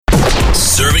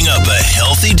Serving up a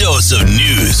healthy dose of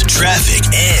news, traffic,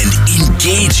 and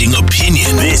engaging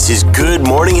opinion. This is Good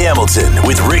Morning Hamilton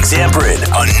with Rick Zamperin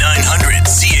on 900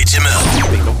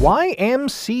 CHML. The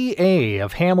YMCA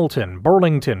of Hamilton,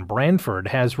 Burlington, Brantford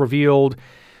has revealed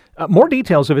more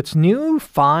details of its new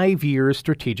 5-year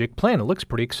strategic plan. It looks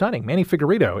pretty exciting. Manny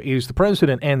Figueredo is the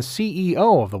president and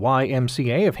CEO of the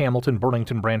YMCA of Hamilton,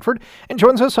 Burlington, Brantford, and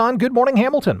joins us on Good Morning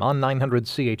Hamilton on 900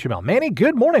 CHML. Manny,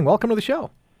 good morning. Welcome to the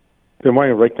show. Good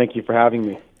morning, Rick. Thank you for having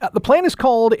me. The plan is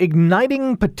called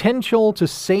Igniting Potential to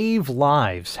Save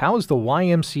Lives. How is the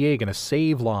YMCA going to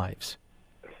save lives?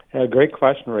 Great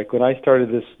question, Rick. When I started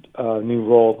this new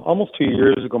role almost 2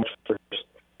 years ago, part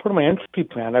of my entry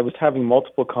plan, I was having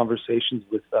multiple conversations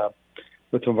with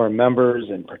some of our members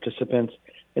and participants,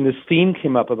 and this theme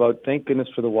came up about, thank goodness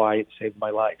for the Y, it saved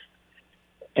my life.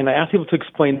 And I asked people to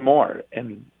explain more,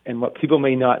 and what people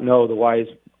may not know, the Y is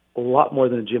a lot more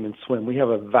than a gym and swim. We have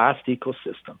a vast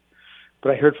ecosystem.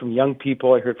 But I heard from young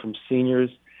people, I heard from seniors,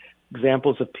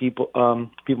 examples of people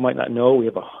might not know. We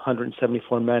have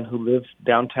 174 men who live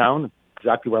downtown,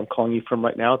 exactly where I'm calling you from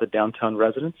right now, the downtown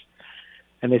residents.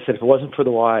 And they said, if it wasn't for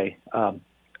the Y,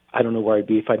 I don't know where I'd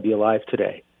be if I'd be alive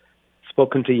today.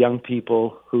 Spoken to young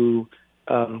people who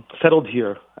settled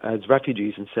here as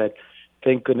refugees and said,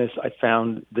 thank goodness I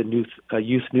found the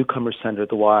Youth Newcomer Center,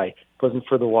 the Y. If it wasn't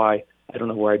for the Y, I don't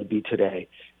know where I'd be today.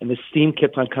 And this theme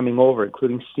kept on coming over,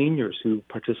 including seniors who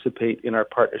participate in our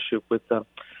partnership with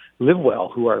Live Well,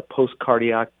 who are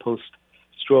post-cardiac,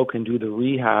 post-stroke, and do the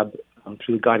rehab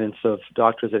through the guidance of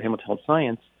doctors at Hamilton Health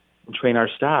Science and train our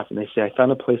staff. And they say, I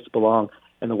found a place to belong,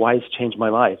 and the Y has changed my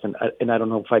life. And I don't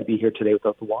know if I'd be here today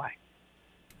without the Y.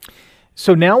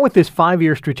 So now with this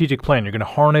 5-year strategic plan, you're going to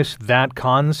harness that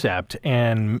concept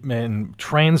and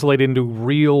translate into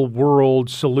real-world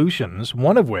solutions,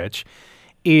 one of which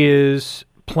is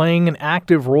playing an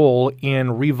active role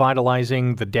in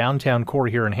revitalizing the downtown core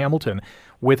here in Hamilton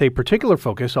with a particular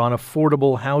focus on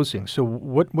affordable housing. So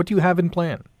what do you have in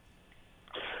plan?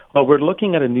 Well, we're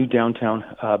looking at a new downtown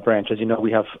branch. As you know,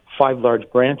 we have 5 large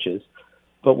branches,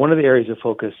 but one of the areas of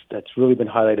focus that's really been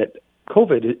highlighted at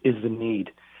COVID is the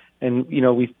need. And, you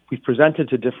know, we've presented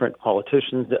to different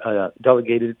politicians,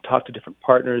 delegated, talked to different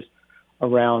partners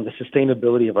around the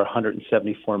sustainability of our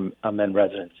 174 men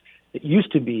residents. It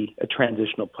used to be a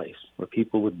transitional place where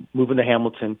people would move into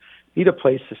Hamilton, need a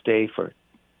place to stay for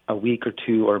a week or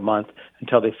 2 or a month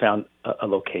until they found a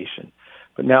location.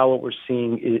 But now what we're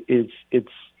seeing is it's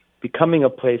becoming a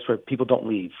place where people don't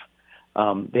leave.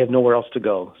 They have nowhere else to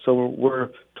go. So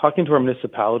we're talking to our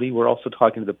municipality. We're also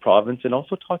talking to the province and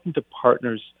also talking to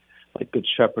partners like Good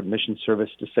Shepherd Mission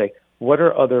Service to say, what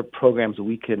are other programs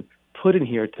we can put in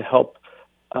here to help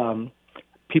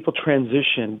people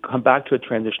transition, come back to a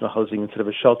transitional housing instead of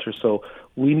a shelter. So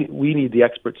we need the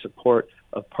expert support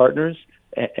of partners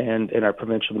and our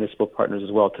provincial municipal partners as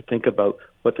well to think about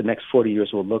what the next 40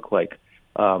 years will look like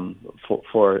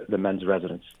for the men's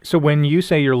residents. So when you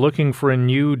say you're looking for a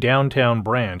new downtown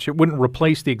branch, it wouldn't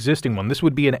replace the existing one. This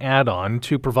would be an add-on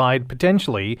to provide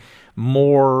potentially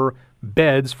more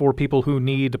beds for people who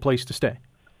need a place to stay.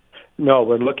 No,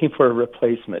 we're looking for a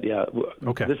replacement. Yeah.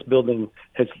 Okay. This building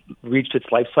has reached its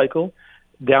life cycle.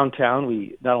 Downtown,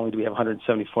 we not only do we have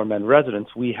 174 men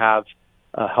residents, we have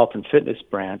a health and fitness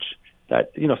branch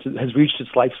that, you know, has reached its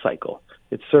life cycle.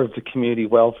 It served the community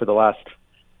well for the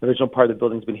original part of the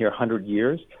building's been here 100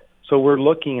 years. So we're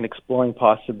looking and exploring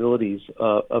possibilities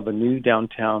of a new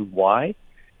downtown Y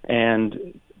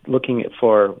and looking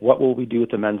for what will we do with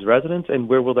the men's residents and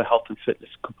where will the health and fitness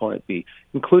component be,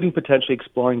 including potentially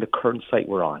exploring the current site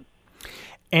we're on.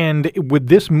 And would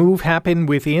this move happen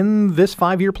within this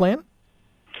 5-year plan?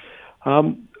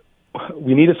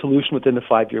 We need a solution within the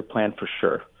 5-year plan for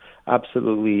sure.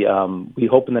 Absolutely. We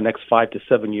hope in the next 5 to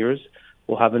 7 years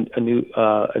we'll have a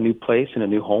new place and a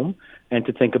new home, and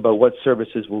to think about what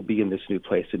services will be in this new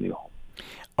place and new home.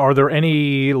 Are there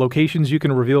any locations you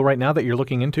can reveal right now that you're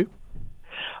looking into?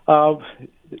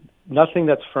 Nothing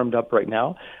that's firmed up right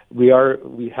now. We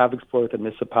have explored the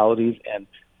municipalities and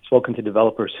spoken to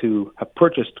developers who have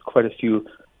purchased quite a few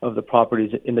of the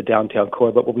properties in the downtown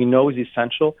core. But what we know is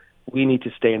essential. We need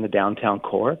to stay in the downtown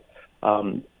core.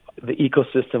 The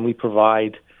ecosystem we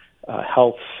provide,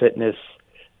 health, fitness,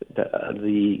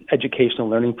 the educational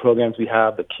learning programs we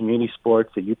have, the community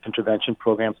sports, the youth intervention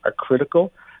programs are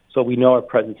critical. So we know our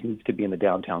presence needs to be in the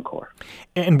downtown core.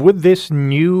 And would this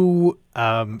new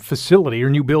facility or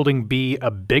new building be a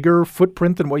bigger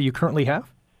footprint than what you currently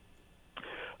have?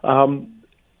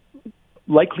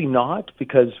 Likely not,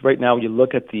 because right now you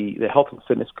look at the health and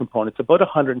fitness component, it's about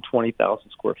 120,000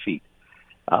 square feet.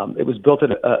 It was built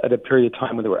at a period of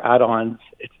time when there were add-ons.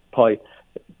 probably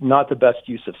not the best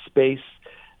use of space.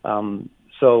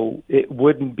 So it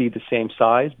wouldn't be the same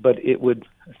size, but it would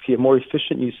be a more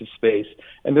efficient use of space.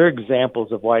 And there are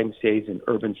examples of YMCAs in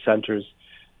urban centers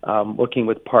working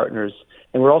with partners.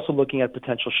 And we're also looking at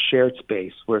potential shared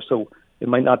space so it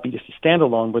might not be just a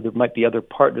standalone, where there might be other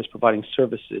partners providing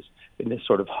services in this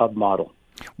sort of hub model.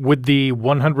 Would the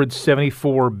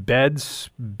 174 beds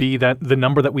be the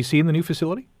number that we see in the new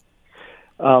facility?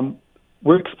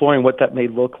 We're exploring what that may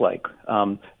look like.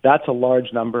 That's a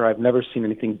large number. I've never seen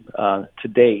anything to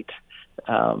date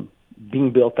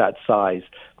being built that size.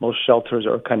 Most shelters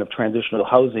are kind of transitional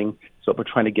housing, so what we're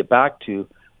trying to get back to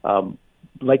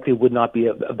likely would not be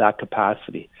of that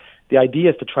capacity. The idea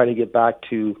is to try to get back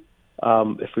to,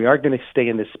 if we are going to stay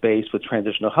in this space with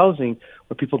transitional housing,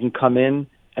 where people can come in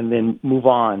and then move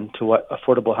on to what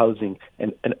affordable housing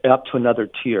and up to another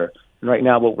tier. And right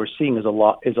now what we're seeing is a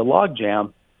log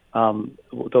jam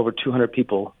with over 200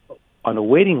 people on a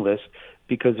waiting list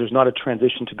because there's not a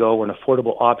transition to go or an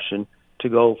affordable option to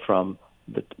go from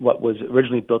what was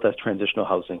originally built as transitional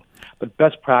housing. But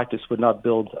best practice would not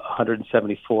build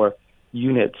 174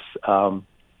 units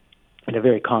in a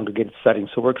very congregated setting.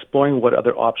 So we're exploring what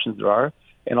other options there are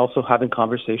and also having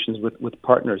conversations with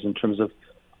partners in terms of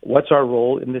what's our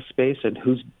role in this space and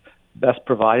who's best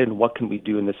provided and what can we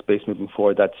do in this space moving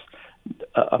forward. That's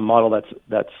a model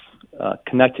that's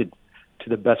connected to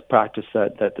the best practice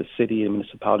that the city and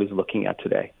municipality is looking at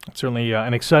today. Certainly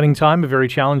an exciting time, a very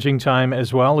challenging time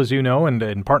as well, as you know,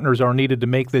 and partners are needed to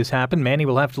make this happen. Manny,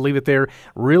 we'll have to leave it there.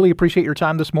 Really appreciate your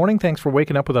time this morning. Thanks for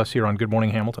waking up with us here on Good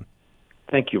Morning Hamilton.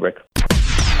 Thank you, Rick.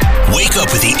 Wake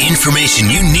up with the information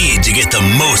you need to get the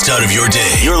most out of your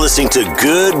day. You're listening to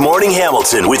Good Morning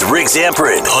Hamilton with Rick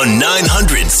Zamperin on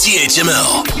 900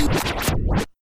 CHML.